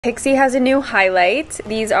Pixi has a new highlight.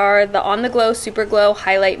 These are the On The Glow Super Glow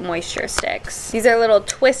Highlight Moisture Sticks. These are little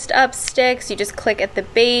twist up sticks. You just click at the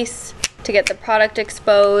base to get the product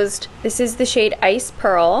exposed. This is the shade Ice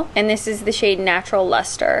Pearl, and this is the shade Natural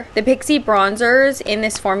Luster. The Pixi bronzers in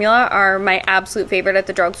this formula are my absolute favorite at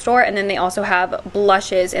the drugstore, and then they also have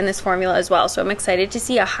blushes in this formula as well, so I'm excited to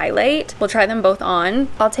see a highlight. We'll try them both on.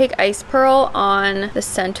 I'll take Ice Pearl on the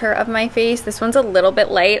center of my face. This one's a little bit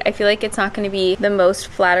light. I feel like it's not going to be the most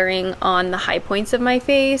flattering on the high points of my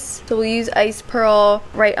face, so we'll use Ice Pearl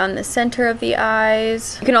right on the center of the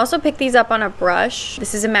eyes. You can also pick these up on a brush.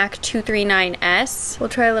 This is a MAC 239S. We'll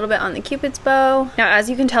try a little bit on the Cupid's bow. Now, as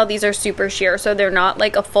you can tell, these are super sheer, so they're not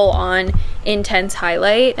like a full-on intense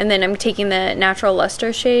highlight. And then I'm taking the Natural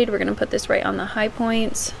Luster shade. We're gonna put this right on the high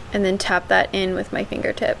points and then tap that in with my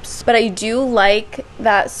fingertips. But I do like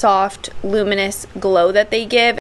that soft, luminous glow that they give.